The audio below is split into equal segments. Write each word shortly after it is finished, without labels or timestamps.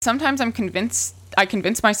Sometimes I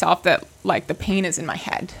convince myself that like the pain is in my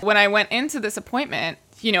head. When I went into this appointment,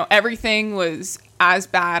 everything was as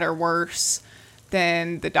bad or worse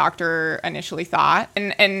than the doctor initially thought.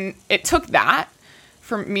 And it took that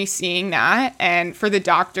for me seeing that and for the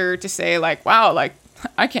doctor to say like, wow, like,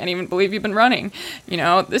 I can't even believe you've been running.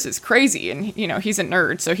 This is crazy. And, he's a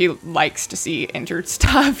nerd, so he likes to see injured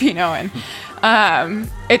stuff, and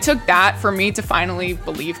it took that for me to finally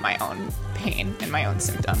believe my own pain and my own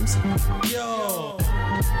symptoms. Yo.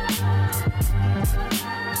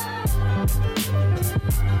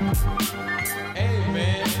 Hey,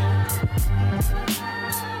 man.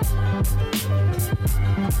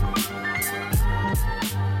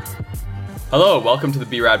 Hello, welcome to the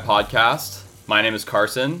B-Rad podcast. My name is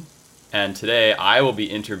Carson, and today I will be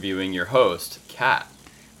interviewing your host, Kat.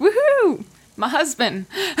 Woohoo! My husband.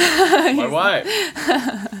 My wife.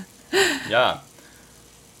 Yeah.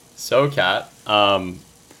 So, Kat,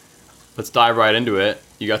 let's dive right into it.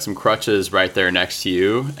 You got some crutches right there next to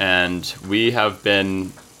you, and we have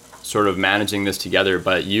been sort of managing this together,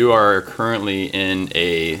 but you are currently in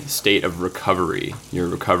a state of recovery. You're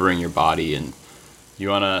recovering your body, and you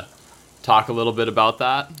want to talk a little bit about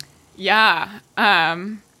that? Yeah.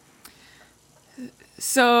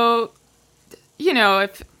 So,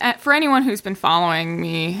 for anyone who's been following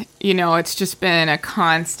me, it's just been a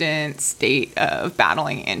constant state of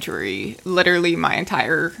battling injury, literally my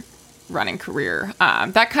entire running career.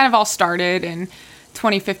 That kind of all started in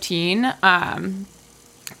 2015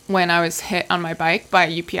 when I was hit on my bike by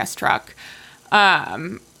a UPS truck.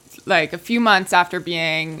 Like a few months after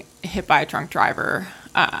being hit by a drunk driver,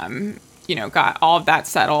 got all of that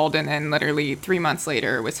settled, and then literally 3 months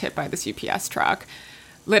later was hit by this UPS truck.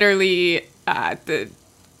 Literally,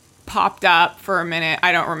 popped up for a minute.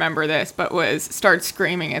 I don't remember this, but started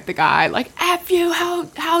screaming at the guy like, "F you!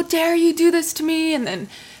 How dare you do this to me?" And then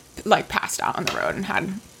like passed out on the road and had,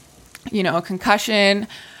 a concussion.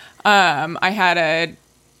 I had a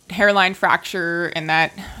hairline fracture in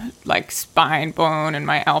that like spine bone in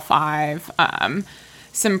my L5.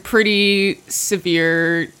 Some pretty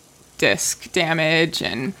severe disc damage,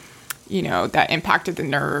 and that impacted the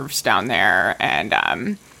nerves down there.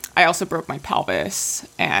 And I also broke my pelvis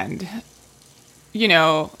and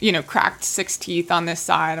cracked 6 teeth on this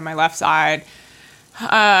side, on my left side.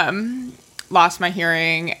 Lost my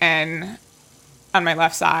hearing and on my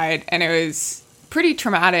left side, and it was pretty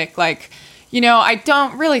traumatic. Like, I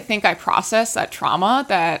don't really think I processed that trauma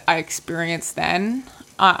that I experienced then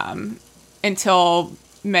until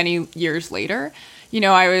many years later.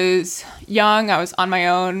 I was young, I was on my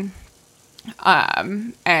own,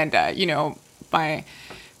 and my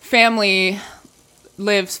family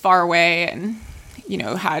lives far away and,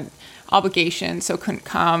 had obligations, so couldn't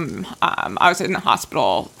come. I was in the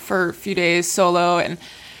hospital for a few days solo, and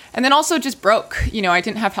then also just broke. I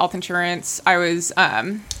didn't have health insurance. I was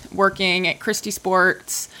working at Christie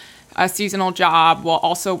Sports, a seasonal job, while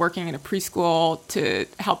also working in a preschool to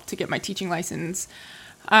help to get my teaching license.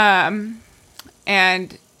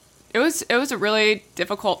 And it was a really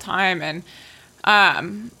difficult time, and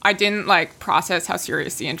I didn't like process how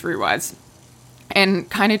serious the injury was, and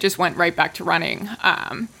kind of just went right back to running.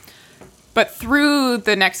 But through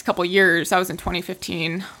the next couple years, I was in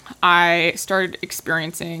 2015, I started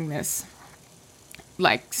experiencing this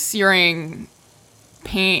like searing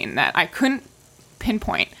pain that I couldn't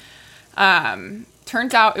pinpoint.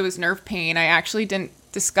 Turns out it was nerve pain. I actually didn't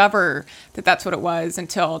discover that that's what it was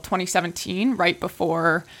until 2017, right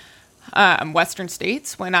before Western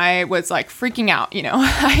States, when I was like freaking out.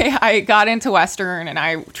 I got into Western and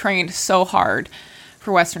I trained so hard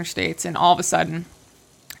for Western States, and all of a sudden,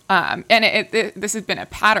 and this has been a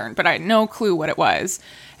pattern, but I had no clue what it was,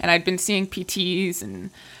 and I'd been seeing PTs, and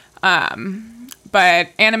but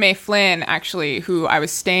Anna Mae Flynn, actually, who I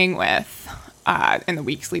was staying with in the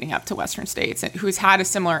weeks leading up to Western States, who's had a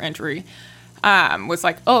similar injury, was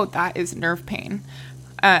like, "Oh, that is nerve pain,"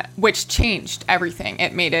 which changed everything.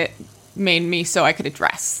 It made me so I could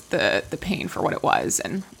address the pain for what it was,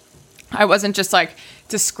 and I wasn't just like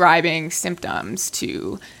describing symptoms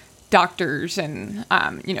to doctors and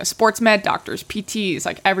sports med doctors, PTs,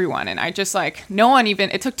 like everyone, and I just like no one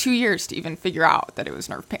even. It took 2 years to even figure out that it was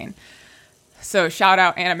nerve pain. So shout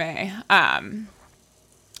out Anna Mae.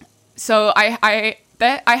 So I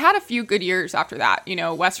had a few good years after that.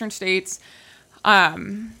 Western States.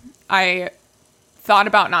 I thought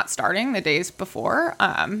about not starting the days before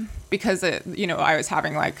because I was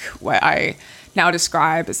having like what I now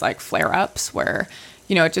describe as like flare-ups, where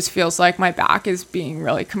it just feels like my back is being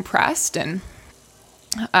really compressed, and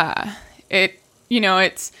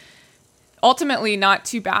it's ultimately not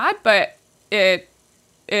too bad, but it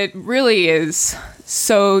it really is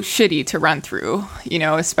so shitty to run through,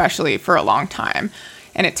 especially for a long time.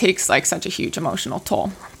 And it takes like such a huge emotional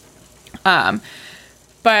toll.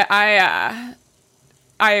 But I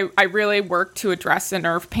really worked to address the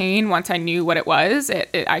nerve pain. Once I knew what it was,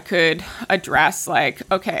 I could address like,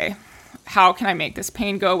 okay, how can I make this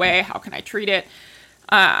pain go away? How can I treat it?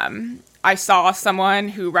 I saw someone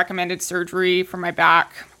who recommended surgery for my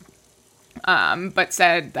back, but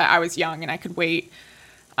said that I was young and I could wait.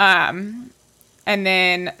 And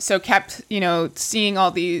then, so kept, seeing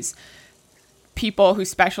all these people who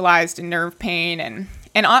specialized in nerve pain.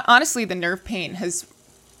 And honestly, the nerve pain has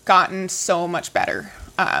gotten so much better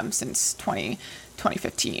since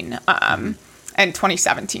 2015 and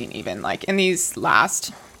 2017 even. Like in these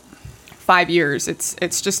last 5 years,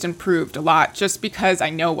 it's just improved a lot just because I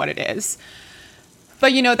know what it is.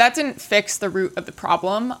 But, that didn't fix the root of the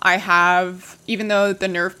problem. Even though the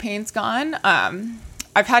nerve pain's gone,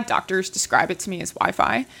 I've had doctors describe it to me as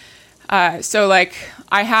Wi-Fi. So like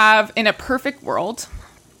I have, in a perfect world,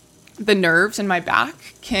 the nerves in my back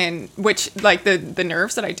which like the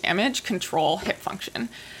nerves that I damage control hip function.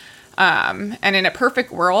 And in a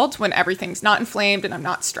perfect world, when everything's not inflamed and I'm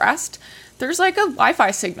not stressed, there's like a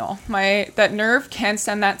Wi-Fi signal. That nerve can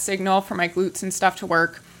send that signal for my glutes and stuff to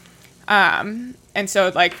work. And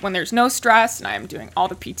so like when there's no stress and I'm doing all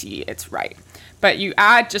the PT, it's right. But you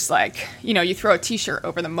add just like, you throw a t-shirt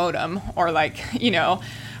over the modem, or like,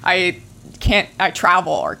 I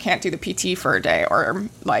travel or can't do the PT for a day, or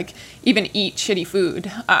like even eat shitty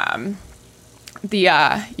food. The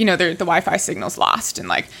Wi-Fi signal's lost. And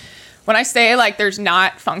like, when I say like there's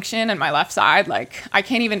not function in my left side, like I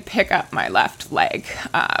can't even pick up my left leg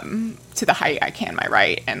to the height I can my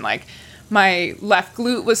right. And like my left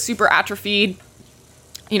glute was super atrophied.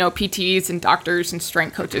 PTs and doctors and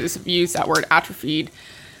strength coaches have used that word atrophied.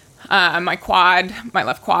 My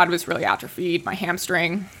left quad was really atrophied, my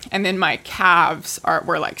hamstring. And then my calves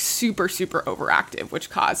were like super, super overactive, which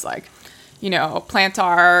caused like, a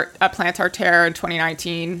plantar tear in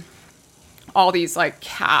 2019. All these like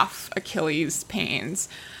calf Achilles pains.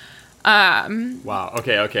 Wow.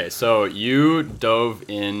 Okay. So you dove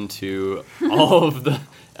into all of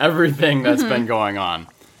everything that's been going on.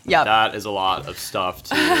 Yeah. That is a lot of stuff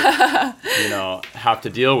to, have to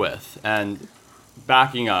deal with. And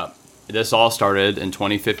backing up, this all started in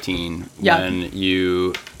 2015 when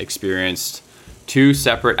you experienced 2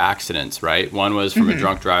 separate accidents, right? One was from a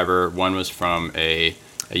drunk driver. One was from a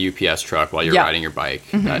UPS truck while you're riding your bike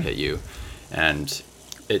that hit you. And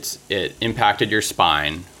it impacted your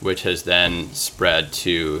spine, which has then spread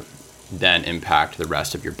to then impact the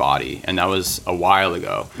rest of your body. And that was a while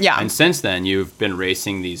ago. Yeah. And since then, you've been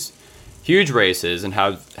racing these huge races and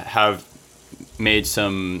have made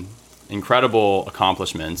some incredible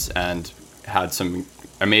accomplishments and had some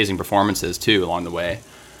amazing performances too along the way.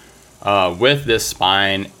 With this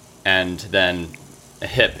spine and then a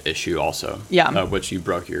hip issue also. Yeah. Which you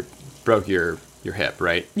broke your hip,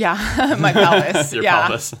 right? Yeah. My pelvis. Your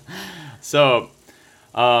pelvis. So,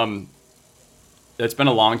 it's been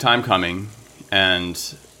a long time coming, and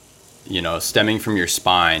stemming from your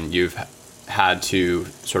spine, you've had to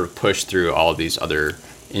sort of push through all of these other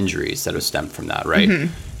injuries that have stemmed from that, right?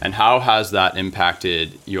 And how has that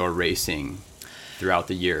impacted your racing throughout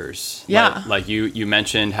the years? Yeah. Like you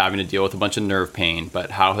mentioned having to deal with a bunch of nerve pain,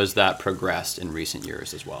 but how has that progressed in recent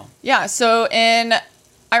years as well? Yeah. So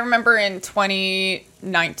I remember in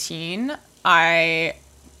 2019,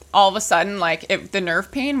 all of a sudden, like the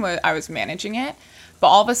nerve pain I was managing it, but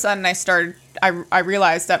all of a sudden I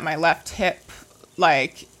realized that my left hip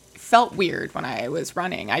like felt weird when I was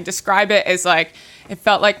running. I describe it as like, it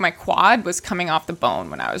felt like my quad was coming off the bone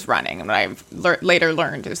when I was running. And what I've later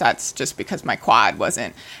learned is that's just because my quad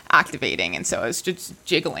wasn't activating. And so it was just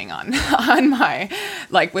jiggling on my,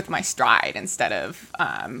 like with my stride instead of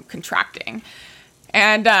contracting.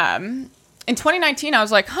 And in 2019, I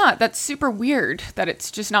was like, that's super weird that it's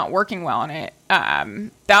just not working well on it.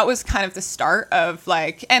 That was kind of the start of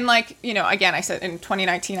like, and like, again, I said in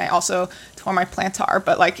 2019, I also tore my plantar,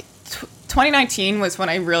 but like 2019 was when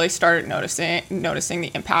I really started noticing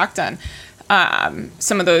the impact on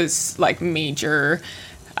some of those like major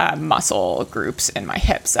muscle groups in my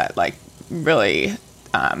hips that like really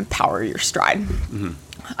power your stride.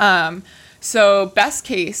 So best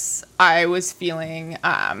case, I was feeling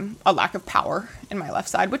a lack of power in my left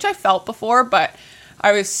side, which I felt before, but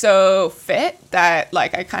I was so fit that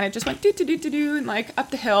like I kind of just went do and like up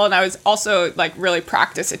the hill. And I was also like really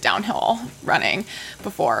practice at downhill running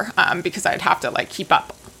before because I'd have to like keep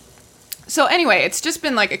up. So anyway, it's just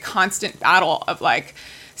been like a constant battle of like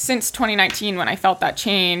since 2019 when I felt that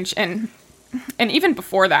change. And and even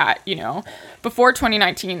before that, before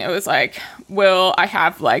 2019, it was like, will I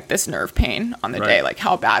have like this nerve pain on the day? Like,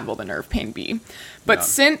 how bad will the nerve pain be? But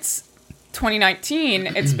since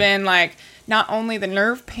 2019, it's been like not only the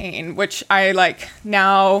nerve pain, which I like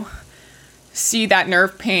now see that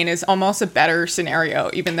nerve pain is almost a better scenario,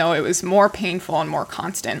 even though it was more painful and more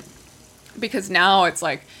constant, because now it's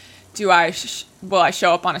like, will I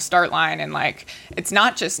show up on a start line and like, it's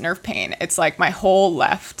not just nerve pain. It's like my whole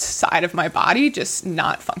left side of my body just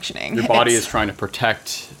not functioning. Your body is trying to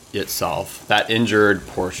protect itself. That injured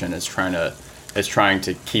portion is trying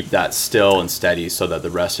to keep that still and steady so that the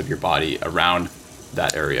rest of your body around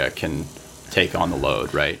that area can take on the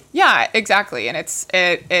load, right? Yeah, exactly. And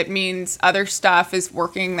it means other stuff is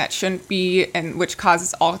working that shouldn't be, and which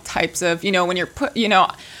causes all types of, when you're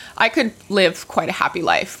I could live quite a happy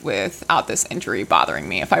life without this injury bothering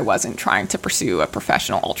me if I wasn't trying to pursue a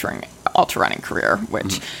professional ultra running career,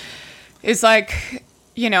 which is like,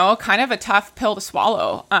 kind of a tough pill to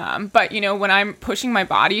swallow. But, when I'm pushing my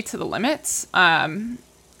body to the limits,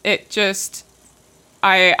 it just,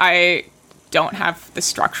 I don't have the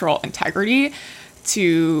structural integrity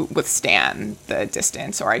to withstand the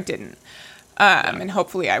distance, or I didn't. And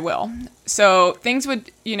hopefully I will. So things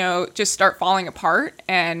would, just start falling apart,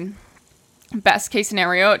 and best case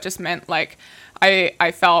scenario, it just meant like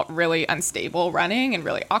I felt really unstable running and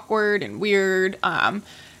really awkward and weird.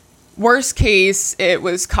 Worst case, it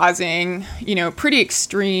was causing, pretty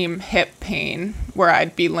extreme hip pain where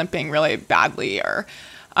I'd be limping really badly, or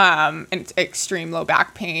and extreme low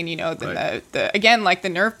back pain, then again, like the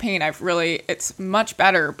nerve pain, it's much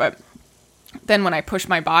better, but then when I push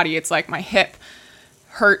my body, it's like my hip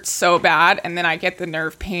hurts so bad, and then I get the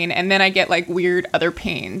nerve pain, and then I get like weird other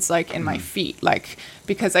pains like in my feet, like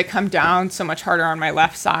because I come down so much harder on my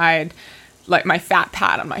left side, like my fat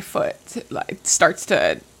pad on my foot like starts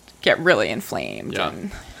to get really inflamed.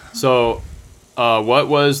 So what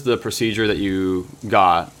was the procedure that you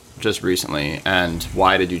got just recently, and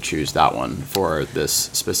why did you choose that one for this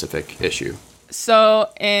specific issue? So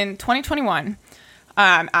in 2021,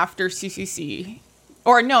 after CCC,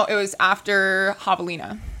 or no, it was after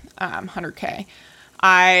Javelina, 100K.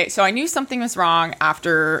 I knew something was wrong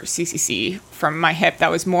after CCC from my hip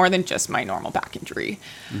that was more than just my normal back injury.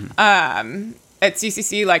 At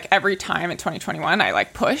CCC, like every time in 2021, I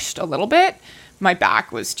like pushed a little bit. My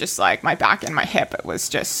back was just like, my back and my hip, it was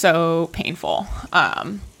just so painful.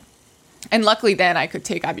 And luckily then I could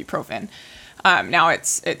take ibuprofen. Now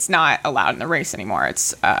it's not allowed in the race anymore.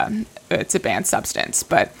 It's a banned substance,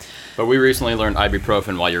 but we recently learned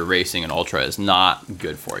ibuprofen while you're racing an ultra is not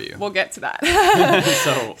good for you. We'll get to that.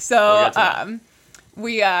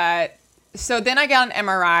 So then I got an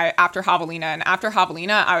MRI after Javelina, and after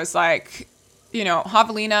Javelina, I was like,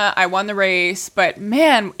 Javelina, I won the race, but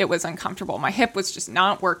man, it was uncomfortable. My hip was just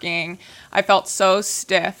not working. I felt so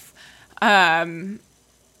stiff. I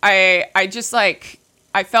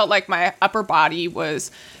felt like my upper body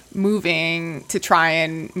was moving to try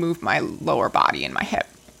and move my lower body and my hip.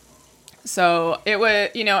 So it was,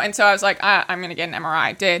 and so I was like, I'm going to get an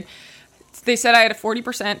MRI. They said I had a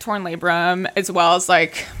 40% torn labrum, as well as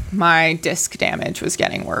like my disc damage was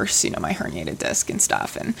getting worse, my herniated disc and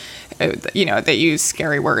stuff. And, they use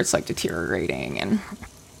scary words like deteriorating and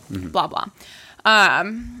blah, blah.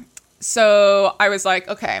 So I was like,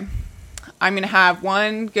 okay, I'm going to have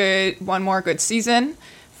one more good season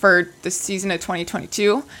for the season of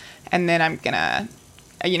 2022. And then I'm going to,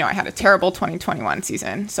 I had a terrible 2021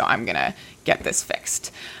 season, so I'm going to get this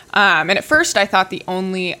fixed. And at first I thought the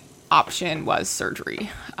only option was surgery.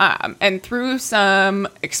 And through some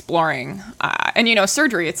exploring, and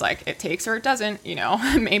surgery, it's like, it takes or it doesn't,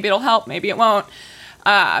 maybe it'll help, maybe it won't.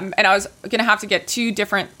 And I was going to have to get 2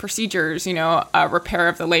 different procedures, a repair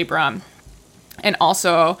of the labrum and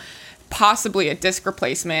also possibly a disc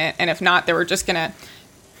replacement. And if not, they were just going to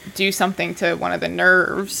do something to one of the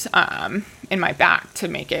nerves in my back to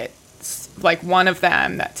make it like one of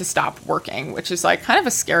them to stop working, which is like kind of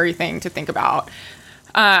a scary thing to think about.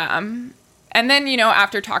 And then,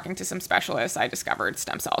 after talking to some specialists, I discovered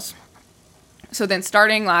stem cells. So then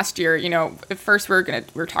starting last year, at first we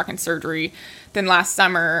were talking surgery. Then last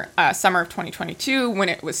summer of 2022, when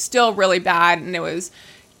it was still really bad and it was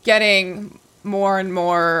getting more and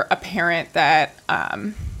more apparent that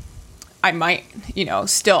I might,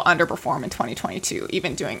 still underperform in 2022,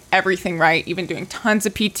 even doing everything right, even doing tons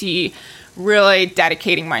of PT, really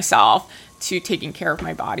dedicating myself to taking care of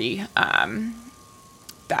my body,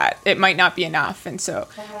 that it might not be enough. And so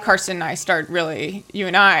Karsten and I you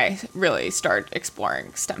and I really started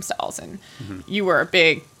exploring stem cells, and you were a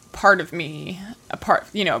big part of me,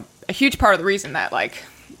 a huge part of the reason that like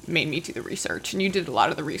made me do the research. And you did a lot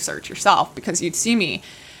of the research yourself because you'd see me.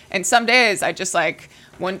 And some days I just like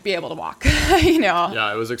wouldn't be able to walk, you know?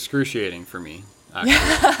 Yeah, it was excruciating for me,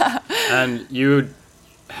 actually. And you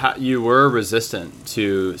were resistant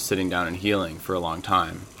to sitting down and healing for a long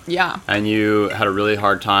time. Yeah. And you had a really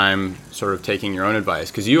hard time sort of taking your own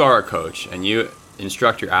advice because you are a coach and you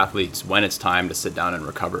instruct your athletes when it's time to sit down and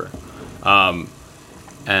recover.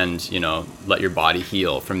 And, you know, let your body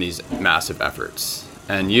heal from these massive efforts.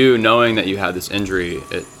 And you, knowing that you had this injury,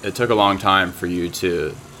 it took a long time for you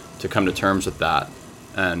to come to terms with that.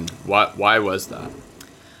 And why was that?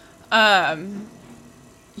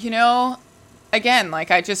 You know, again,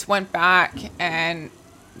 like I just went back and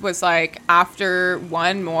was like, after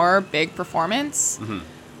one more big performance,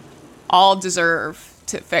 I'll deserve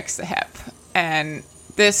to fix the hip. And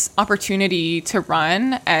this opportunity to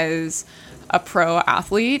run as a pro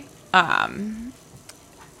athlete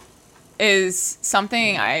is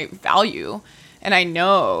something I value. And I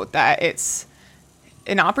know that it's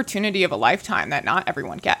an opportunity of a lifetime that not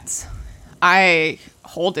everyone gets. I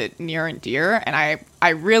hold it near and dear, and I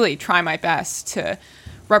really try my best to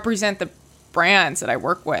represent the brands that I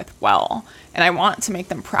work with well, and I want to make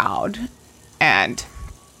them proud. And,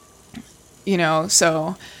 you know,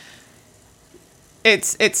 so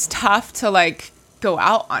it's tough to like go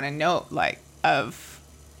out on a note like of,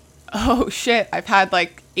 oh shit, I've had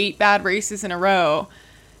like 8 bad races in a row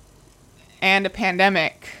and a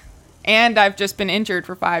pandemic, and I've just been injured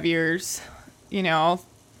for 5 years, you know.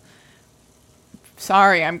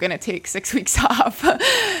 Sorry, I'm going to take 6 weeks off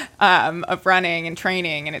of running and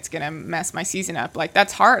training, and it's going to mess my season up. Like,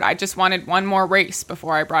 that's hard. I just wanted one more race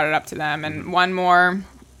before I brought it up to them, and one more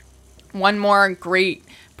great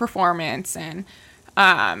performance. And,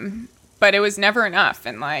 but it was never enough.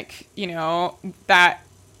 And like, you know, that,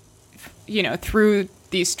 you know, through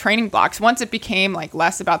these training blocks, once it became like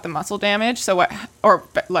less about the muscle damage,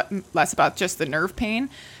 less about just the nerve pain.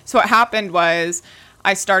 So what happened was,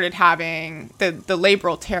 I started having the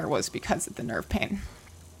labral tear was because of the nerve pain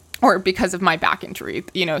or because of my back injury,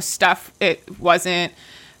 you know, it wasn't,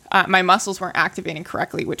 my muscles weren't activating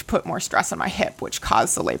correctly, which put more stress on my hip, which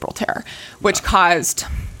caused the labral tear, which caused,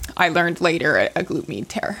 I learned later, a glute med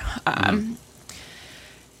tear.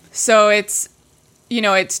 So it's, you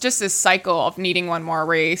know, it's just this cycle of needing one more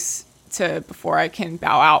race before I can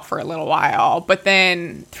bow out for a little while. But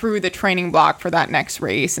then through the training block for that next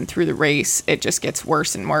race and through the race, it just gets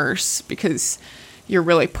worse and worse because you're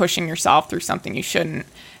really pushing yourself through something you shouldn't.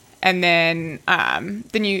 And then I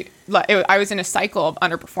was in a cycle of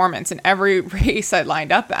underperformance, and every race I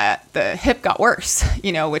lined up at, the hip got worse,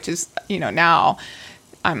 you know, which is, you know, now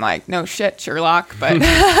I'm like, no shit, Sherlock, but.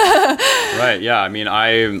 Right. Yeah. I mean, I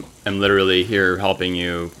am literally here helping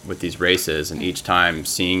you with these races, and each time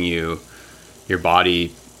seeing your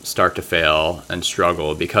body start to fail and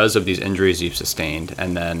struggle because of these injuries you've sustained.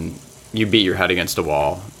 And then you beat your head against a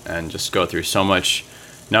wall and just go through so much,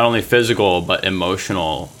 not only physical, but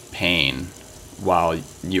emotional pain while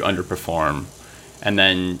you underperform. And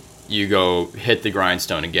then you go hit the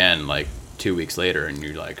grindstone again, like 2 weeks later, and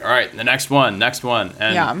you're like, all right, the next one.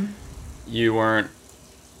 And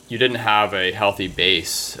you didn't have a healthy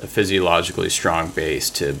base, a physiologically strong base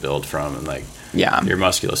to build from. And like, your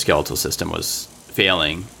musculoskeletal system was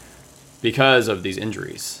failing because of these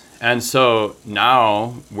injuries. And so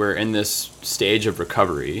now we're in this stage of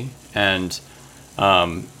recovery, and,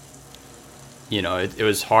 you know, it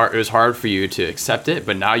was hard. It was hard for you to accept it,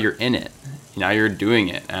 but now you're in it. Now you're doing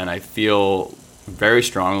it. And I feel very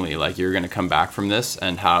strongly like you're going to come back from this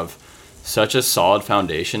and have such a solid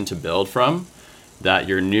foundation to build from, that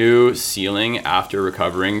your new ceiling after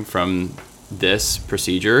recovering from this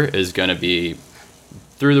procedure is going to be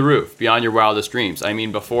through the roof, beyond your wildest dreams. I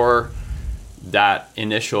mean, before that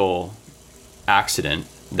initial accident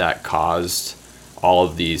that caused all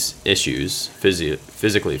of these issues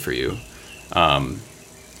physically for you,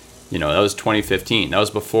 you know, that was 2015. That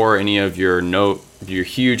was before any of your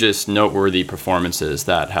hugest noteworthy performances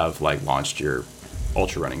that have like launched your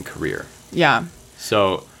ultra running career. Yeah.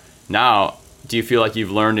 So now, do you feel like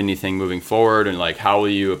you've learned anything moving forward, and like how will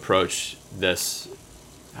you approach this?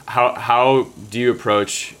 How do you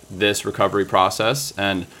approach this recovery process,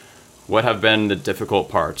 and what have been the difficult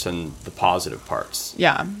parts and the positive parts?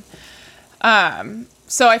 Yeah.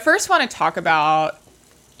 So I first want to talk about,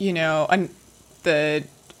 you know,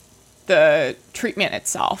 the treatment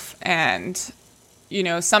itself, and, you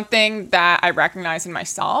know, something that I recognize in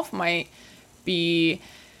myself might be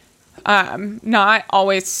not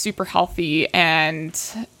always super healthy. And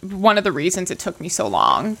one of the reasons it took me so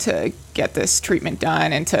long to get this treatment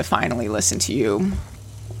done and to finally listen to you,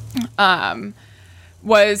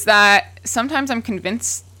 was that sometimes I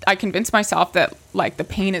convince myself that like the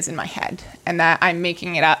pain is in my head and that I'm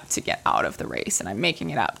making it up to get out of the race and I'm making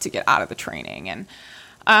it up to get out of the training. And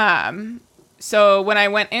so when I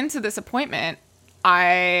went into this appointment,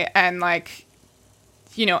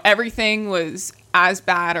 everything was as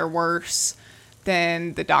bad or worse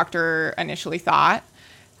than the doctor initially thought.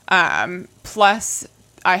 Plus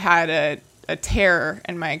I had a tear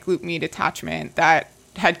in my glute med attachment that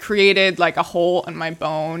had created like a hole in my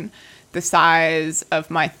bone the size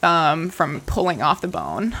of my thumb from pulling off the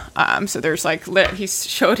bone. So there's like, he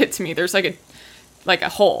showed it to me. There's like a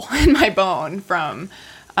hole in my bone from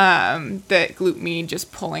the glute med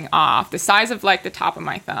just pulling off the size of like the top of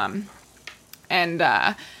my thumb. And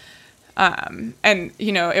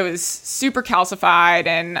it was super calcified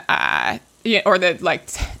and, or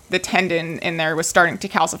the tendon in there was starting to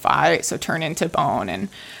calcify, so turn into bone, and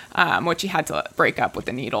which you had to break up with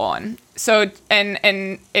the needle. And so,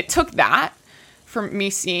 and it took that for me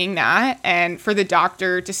seeing that and for the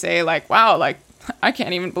doctor to say like, wow, like, I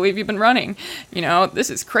can't even believe you've been running, this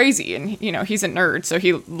is crazy. And, he's a nerd, so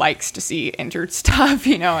he likes to see injured stuff,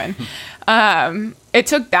 and it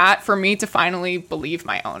took that for me to finally believe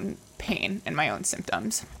my own pain and my own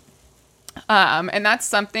symptoms. And that's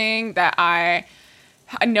something that I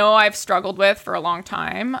know I've struggled with for a long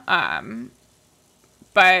time.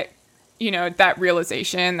 But, that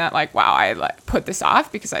realization that like, wow, I like put this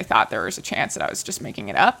off because I thought there was a chance that I was just making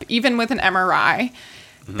it up, even with an MRI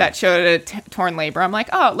that showed a torn labrum. I'm like,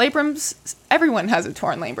 oh, labrums, everyone has a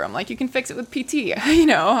torn labrum. Like you can fix it with PT,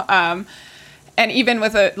 and even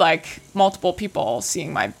with multiple people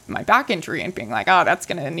seeing my back injury and being like, oh, that's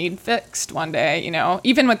going to need fixed one day,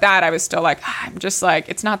 even with that, I was still like, I'm just like,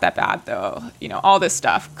 it's not that bad though. All this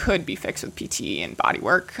stuff could be fixed with PT and body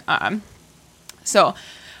work. So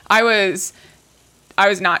I was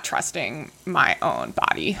not trusting my own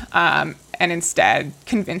body, and instead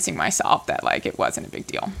convincing myself that like, it wasn't a big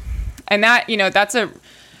deal. And that, that's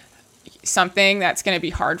something that's going to be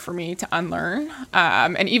hard for me to unlearn.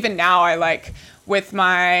 And even now I like with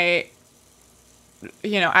my,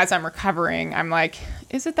 as I'm recovering, I'm like,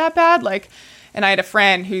 is it that bad? Like, and I had a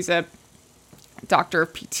friend who's a doctor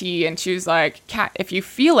of PT and she was like, Kat, if you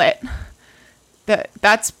feel it,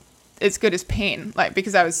 that's as good as pain. Like,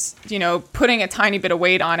 because I was, putting a tiny bit of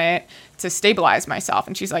weight on it to stabilize myself.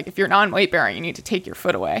 And she's like, if you're non-weight bearing, you need to take your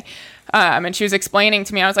foot away. And she was explaining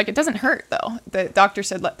to me, I was like, it doesn't hurt though. The doctor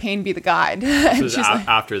said, let pain be the guide. This is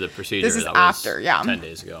after the procedure. This is after, yeah. 10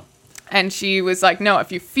 days ago. And she was like, no,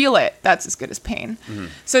 if you feel it, that's as good as pain. Mm-hmm.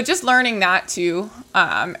 So just learning that too,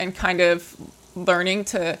 and kind of learning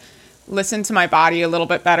to listen to my body a little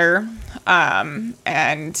bit better,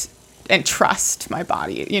 and trust my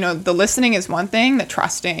body. The listening is one thing, the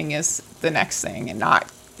trusting is the next thing, and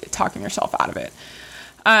not talking yourself out of it.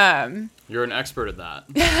 You're an expert at that.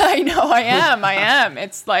 I know I am.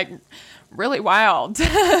 It's like really wild.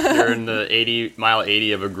 You're in the mile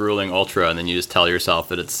 80 of a grueling ultra, and then you just tell yourself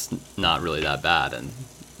that it's not really that bad, and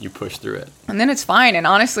you push through it. And then it's fine. And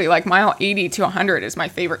honestly, like mile 80 to 100 is my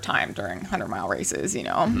favorite time during 100-mile races,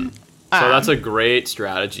 Mm-hmm. So that's a great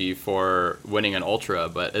strategy for winning an ultra,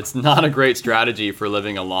 but it's not a great strategy for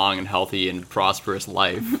living a long and healthy and prosperous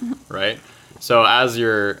life, right? So as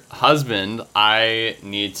your husband, I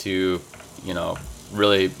need to,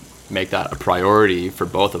 really make that a priority for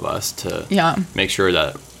both of us to make sure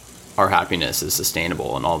that our happiness is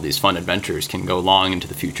sustainable and all these fun adventures can go long into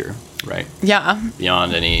the future, right? Yeah.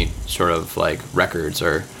 Beyond any sort of like records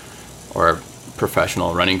or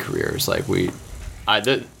professional running careers. Like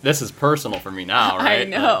this is personal for me now, right? I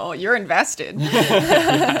know. You're invested. And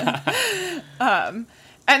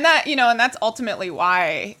that, and that's ultimately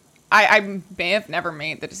why I may have never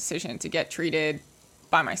made the decision to get treated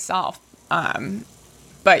by myself.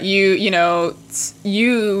 But you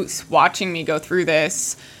watching me go through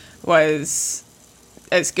this was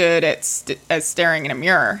as good as staring in a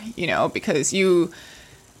mirror, because you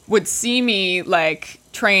would see me like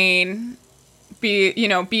train,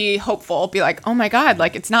 be hopeful, be like, oh my God,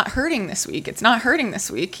 like it's not hurting this week.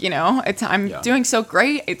 I'm doing so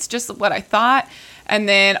great. It's just what I thought. And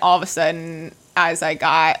then all of a sudden, as I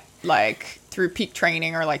got like through peak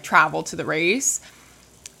training or like travel to the race,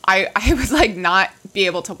 I would like not be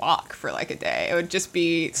able to walk for like a day. It would just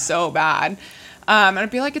be so bad. And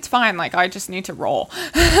I'd be like, it's fine. Like, I just need to roll.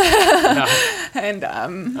 Yeah. And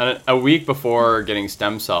a week before getting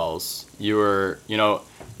stem cells, you were, the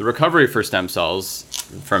recovery for stem cells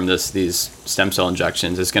from these stem cell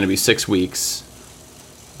injections is going to be 6 weeks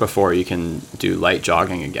before you can do light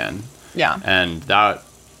jogging again. Yeah. And that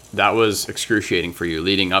was excruciating for you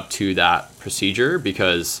leading up to that procedure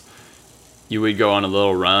because you would go on a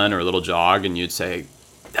little run or a little jog and you'd say,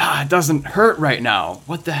 it doesn't hurt right now.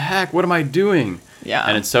 What the heck? What am I doing? Yeah.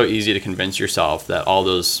 And it's so easy to convince yourself that all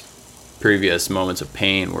those previous moments of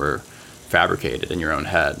pain were fabricated in your own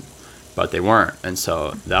head, but they weren't. And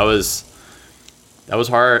so that was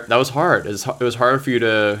hard. It was hard for you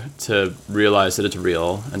to realize that it's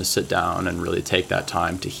real and to sit down and really take that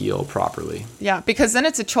time to heal properly. Yeah, because then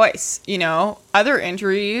it's a choice, you know. Other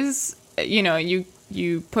injuries, you know,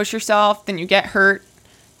 you push yourself, then you get hurt,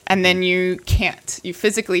 and then you can't. You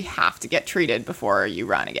physically have to get treated before you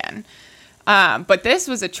run again. But this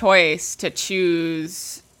was a choice to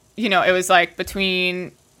choose, you know, it was like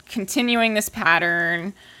between continuing this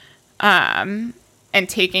pattern and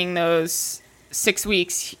taking those 6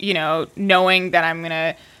 weeks, you know, knowing that I'm going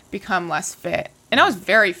to become less fit. And I was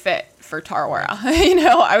very fit for Tarawera. You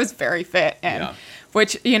know, I was very fit, and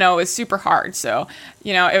which, you know, is super hard. So,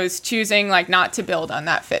 you know, it was choosing like not to build on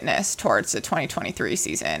that fitness towards the 2023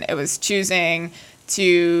 season. It was choosing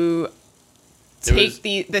to take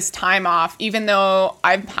this time off, even though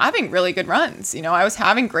I'm having really good runs. You know, I was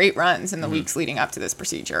having great runs in the weeks leading up to this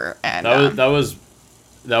procedure. And that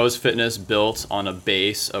was fitness built on a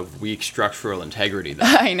base of weak structural integrity, though.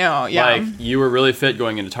 I know, yeah. Like, you were really fit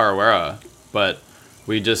going into Tarawera, but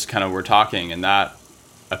we just kind of were talking, and that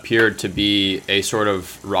appeared to be a sort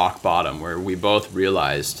of rock bottom where we both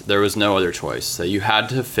realized there was no other choice, that you had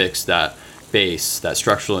to fix that base, that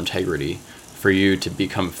structural integrity, for you to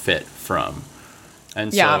become fit from.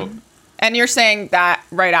 And so, and you're saying that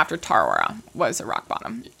right after Tarawera was a rock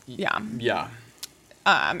bottom. Yeah. Yeah.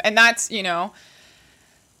 And that's, you know,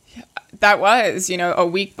 that was, you know, a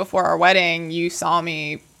week before our wedding, you saw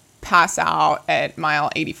me pass out at mile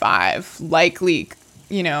 85, likely,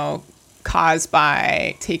 you know, caused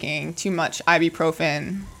by taking too much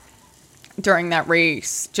ibuprofen during that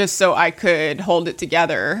race, just so I could hold it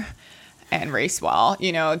together and race well,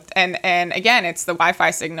 you know. And again, it's the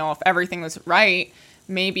Wi-Fi signal. If everything was right,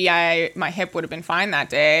 maybe my hip would have been fine that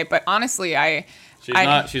day. But honestly,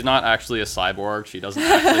 she's not actually a cyborg. She doesn't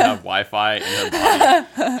actually have Wi-Fi in her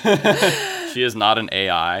body. She is not an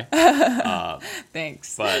AI.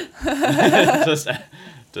 Thanks. But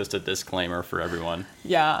just a disclaimer for everyone.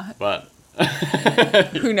 Yeah. But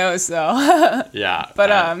who knows though? Yeah. But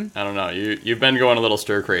I don't know. You've been going a little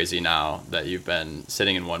stir crazy now that you've been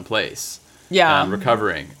sitting in one place. Yeah. And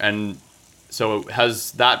recovering. And so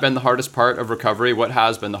has that been the hardest part of recovery? What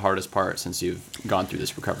has been the hardest part since you've gone through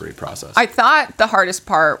this recovery process? I thought the hardest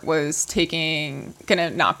part was gonna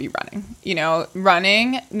not be running. You know,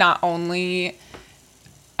 running not only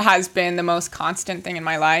has been the most constant thing in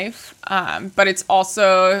my life, but it's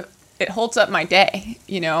also, it holds up my day.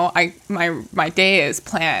 You know, my day is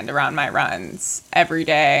planned around my runs every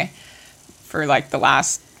day for like the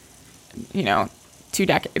last, you know, 2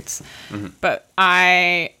 decades. Mm-hmm. But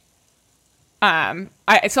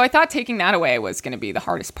so I thought taking that away was going to be the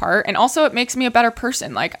hardest part. And also it makes me a better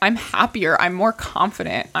person. Like, I'm happier. I'm more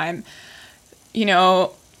confident. I'm, you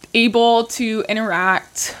know, able to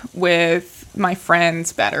interact with my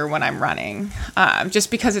friends better when I'm running.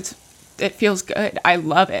 Just because it feels good. I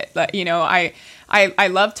love it. But, you know, I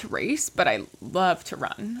love to race, but I love to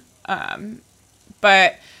run.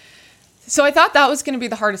 But so I thought that was going to be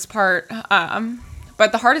the hardest part.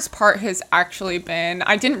 But the hardest part has actually been,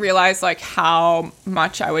 I didn't realize like how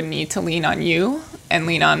much I would need to lean on you and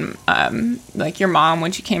lean on like your mom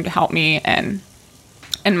when she came to help me, and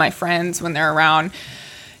my friends when they're around,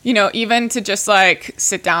 you know, even to just like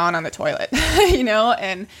sit down on the toilet, you know,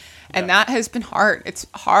 and that has been hard. It's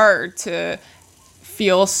hard to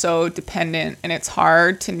feel so dependent, and it's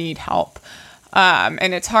hard to need help.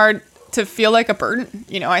 And it's hard to feel like a burden.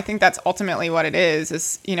 You know, I think that's ultimately what it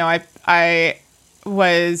is, you know, I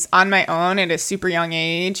was on my own at a super young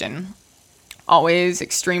age and always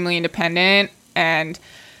extremely independent, and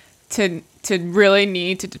to really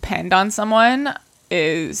need to depend on someone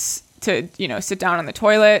is to, you know, sit down on the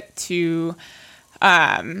toilet, to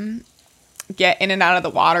get in and out of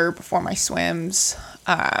the water before my swims,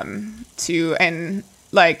 and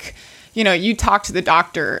like, you know, you talk to the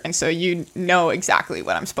doctor, and so you know exactly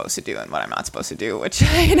what I'm supposed to do and what I'm not supposed to do, which,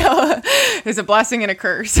 you know, is a blessing and a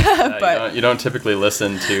curse. But you don't typically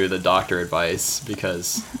listen to the doctor advice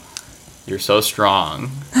because you're so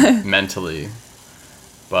strong mentally.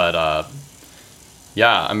 But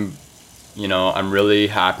yeah, I'm really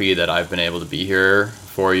happy that I've been able to be here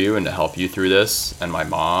for you and to help you through this, and my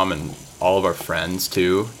mom and all of our friends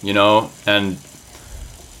too, you know. And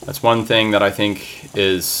that's one thing that I think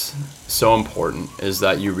is so important, is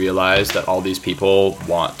that you realize that all these people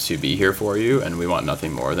want to be here for you, and we want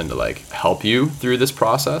nothing more than to like help you through this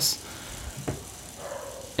process.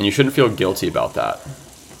 And you shouldn't feel guilty about that,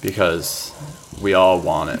 because we all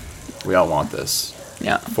want it. We all want this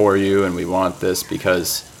for you, and we want this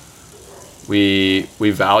because we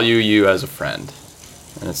value you as a friend.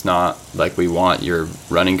 And it's not like we want your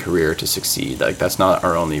running career to succeed. Like, that's not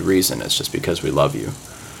our only reason. It's just because we love you.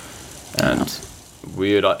 And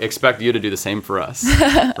we would expect you to do the same for us,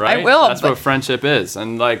 right? I will. That's what friendship is.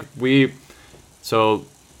 And like, so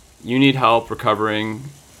you need help recovering.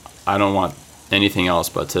 I don't want anything else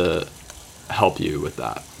but to help you with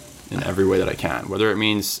that in every way that I can. Whether it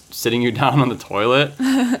means sitting you down on the toilet,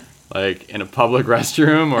 like in a public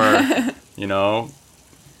restroom, or, you know,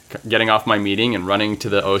 getting off my meeting and running to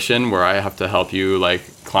the ocean where I have to help you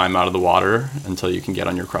like climb out of the water until you can get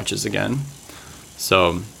on your crutches again.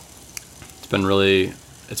 So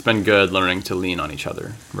it's been good learning to lean on each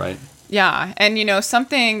other, right? Yeah. And, you know,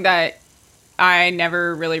 something that I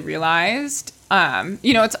never really realized,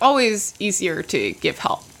 you know, it's always easier to give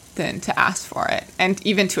help than to ask for it, and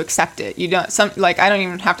even to accept it. I don't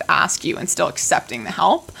even have to ask you, and still accepting the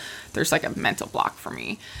help, there's like a mental block for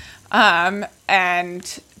me.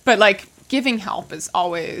 But like giving help is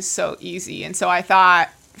always so easy. And so I thought,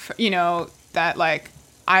 you know, that like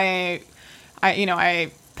I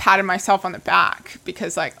patted myself on the back,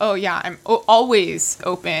 because like, oh yeah, I'm always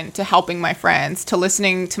open to helping my friends, to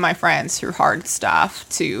listening to my friends through hard stuff,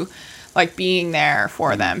 to like being there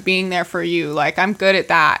for them, being there for you. Like, I'm good at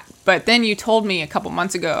that. But then you told me a couple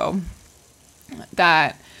months ago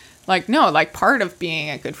that like, no, like part of being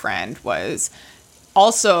a good friend was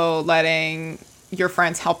also letting your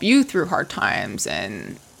friends help you through hard times,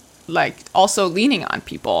 and like also leaning on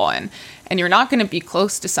people, and you're not going to be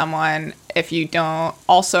close to someone if you don't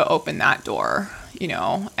also open that door, you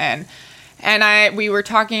know. And we were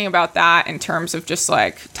talking about that in terms of just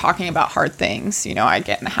like talking about hard things. You know, I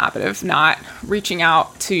get in the habit of not reaching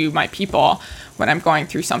out to my people when I'm going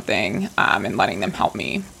through something, and letting them help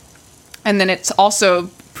me. And then it's also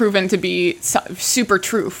proven to be super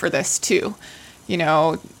true for this too, you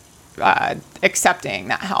know, accepting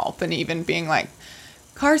that help, and even being like,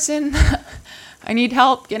 Carson, I need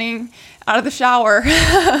help getting out of the shower.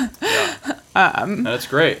 And it's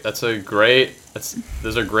great. Those are great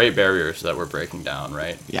barriers that we're breaking down,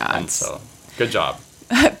 right? Yeah. And so, good job.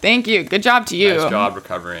 Thank you. Good job to you. Nice job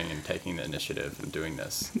recovering and taking the initiative and doing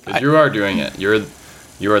this. Because you are doing it.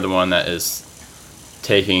 You are the one that is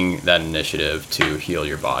taking that initiative to heal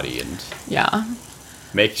your body and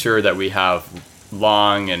make sure that we have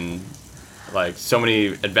long and like so many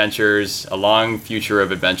adventures, a long future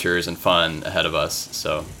of adventures and fun ahead of us.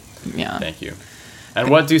 So thank you. And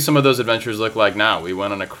what do some of those adventures look like now? We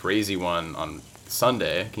went on a crazy one on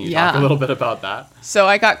Sunday. Can you talk a little bit about that? So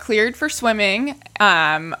I got cleared for swimming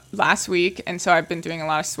last week, and so I've been doing a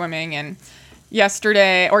lot of swimming. And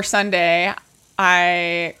Sunday,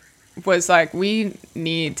 I was like, we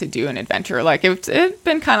need to do an adventure. Like, it'd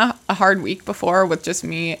been kind of a hard week before with just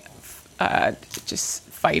me just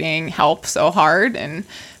fighting help so hard and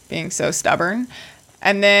being so stubborn.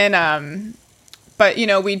 And then, but, you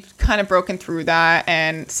know, we'd kind of broken through that,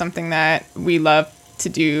 and something that we love to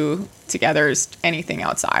do together is anything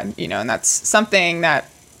outside, you know, and that's something that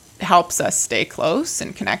helps us stay close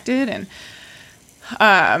and connected. And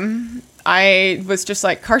I was just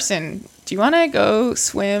like, Carson, do you want to go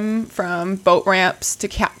swim from boat ramps to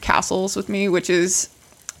castles with me, which is,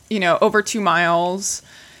 you know, over 2 miles.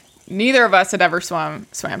 Neither of us had ever swam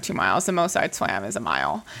 2 miles. The most I'd swam is a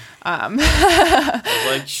mile. I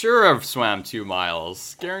was like, sure, I've swam 2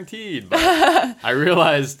 miles, guaranteed. But I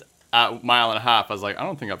realized at 1.5 miles, I was like, I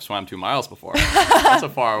don't think I've swam 2 miles before. That's so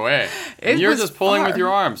far away. And you're just pulling with your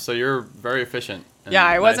arms, so you're very efficient. Yeah,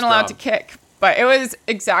 I wasn't allowed to kick, but it was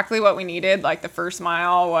exactly what we needed. Like, the first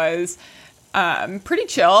mile was pretty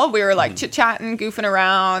chill. We were like chit-chatting, goofing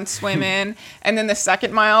around, swimming. And then the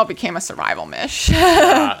second mile became a survival mission.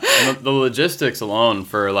 And the logistics alone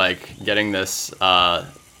for like getting this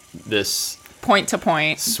point to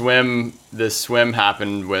point swim. This swim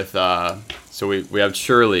happened with so we have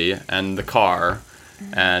Shirley and the car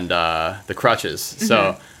and the crutches.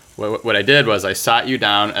 So what I did was I sat you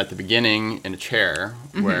down at the beginning in a chair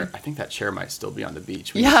where I think that chair might still be on the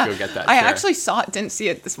beach. We need to go get that chair. I actually didn't see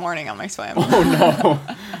it this morning on my swim. Oh no,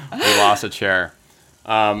 we lost a chair.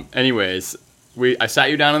 Anyways, I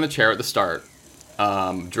sat you down on the chair at the start,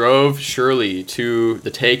 drove Shirley to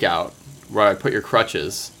the takeout where I put your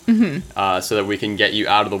crutches so that we can get you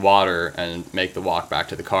out of the water and make the walk back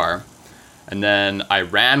to the car. And then I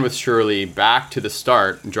ran with Shirley back to the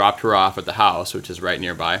start and dropped her off at the house, which is right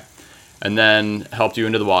nearby. and then helped you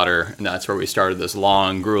into the water. And that's where we started this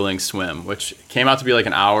long, grueling swim, which came out to be like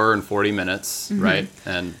an hour and 40 minutes, right?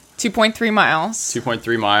 And 2.3 miles.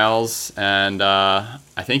 2.3 miles. And I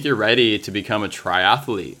think you're ready to become a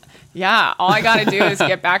triathlete. Yeah, all I got to do is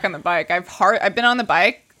get back on the bike. I've been on the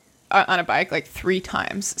bike. On a bike like 3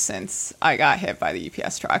 times since I got hit by the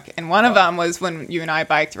UPS truck. And one of them was when you and I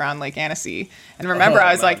biked around Lake Annecy. And remember,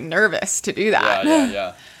 I was like nervous to do that.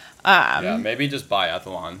 Yeah, maybe just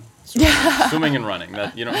biathlon. Swimming and running.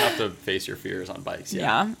 That you don't have to face your fears on bikes yet.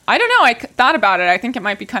 Yeah. I don't know. I thought about it. I think it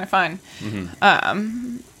might be kind of fun.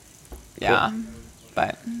 Yeah. Cool.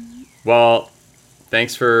 But. Well,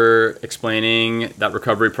 thanks for explaining that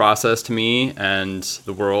recovery process to me and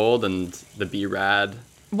the world and the BRAD.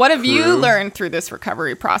 What have you learned through this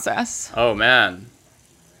recovery process? Oh, man.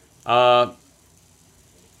 Wow.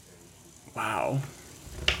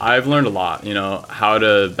 I've learned a lot, how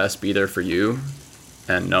to best be there for you,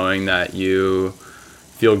 and knowing that you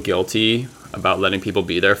feel guilty about letting people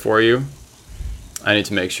be there for you. I need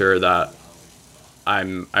to make sure that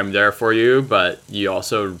I'm there for you, but you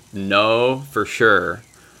also know for sure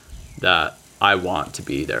that I want to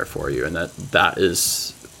be there for you, and that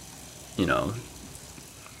is,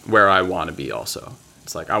 where I want to be also.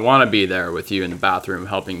 It's like I want to be there with you in the bathroom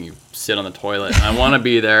helping you sit on the toilet. I want to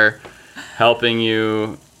be there helping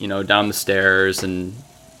you, down the stairs and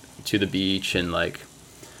to the beach and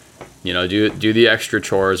do the extra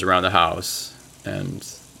chores around the house. And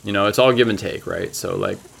it's all give and take, right? So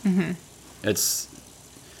it's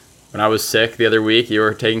when I was sick the other week, you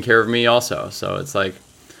were taking care of me also. So it's like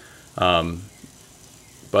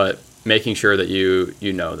but making sure that you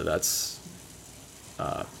know that's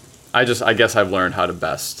I guess I've learned how to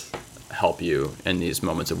best help you in these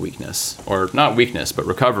moments of weakness, or not weakness, but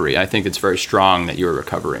recovery. I think it's very strong that you're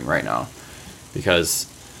recovering right now because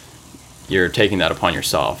you're taking that upon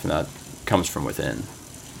yourself, and that comes from within.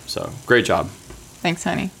 So great job. Thanks,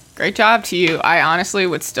 honey. Great job to you. I honestly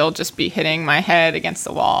would still just be hitting my head against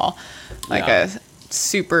the wall like a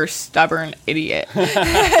super stubborn idiot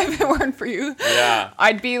if it weren't for you. Yeah.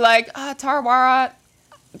 I'd be like, Tarawara,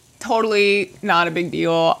 totally not a big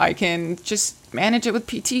deal. I can just manage it with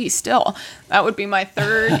PT still. That would be my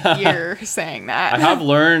 3rd year saying that. I have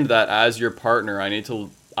learned that as your partner, I need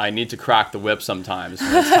to crack the whip sometimes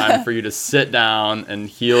when it's time for you to sit down and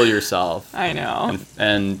heal yourself. I know.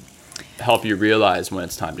 And help you realize when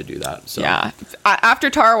it's time to do that. So yeah.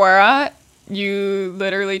 After Tarawara, you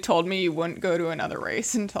literally told me you wouldn't go to another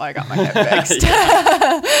race until I got my hip fixed.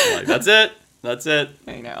 Like, that's it.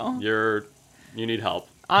 I know. You need help.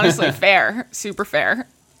 Honestly, fair. Super fair.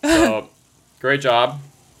 So, great job.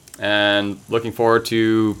 And looking forward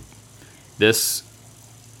to this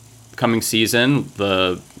coming season,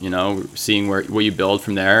 seeing what you build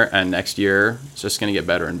from there. And next year, it's just going to get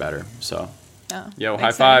better and better. So,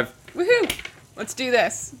 high five. Woohoo. Let's do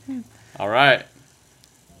this. All right.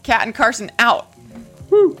 Kat and Carson out.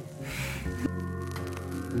 Woo.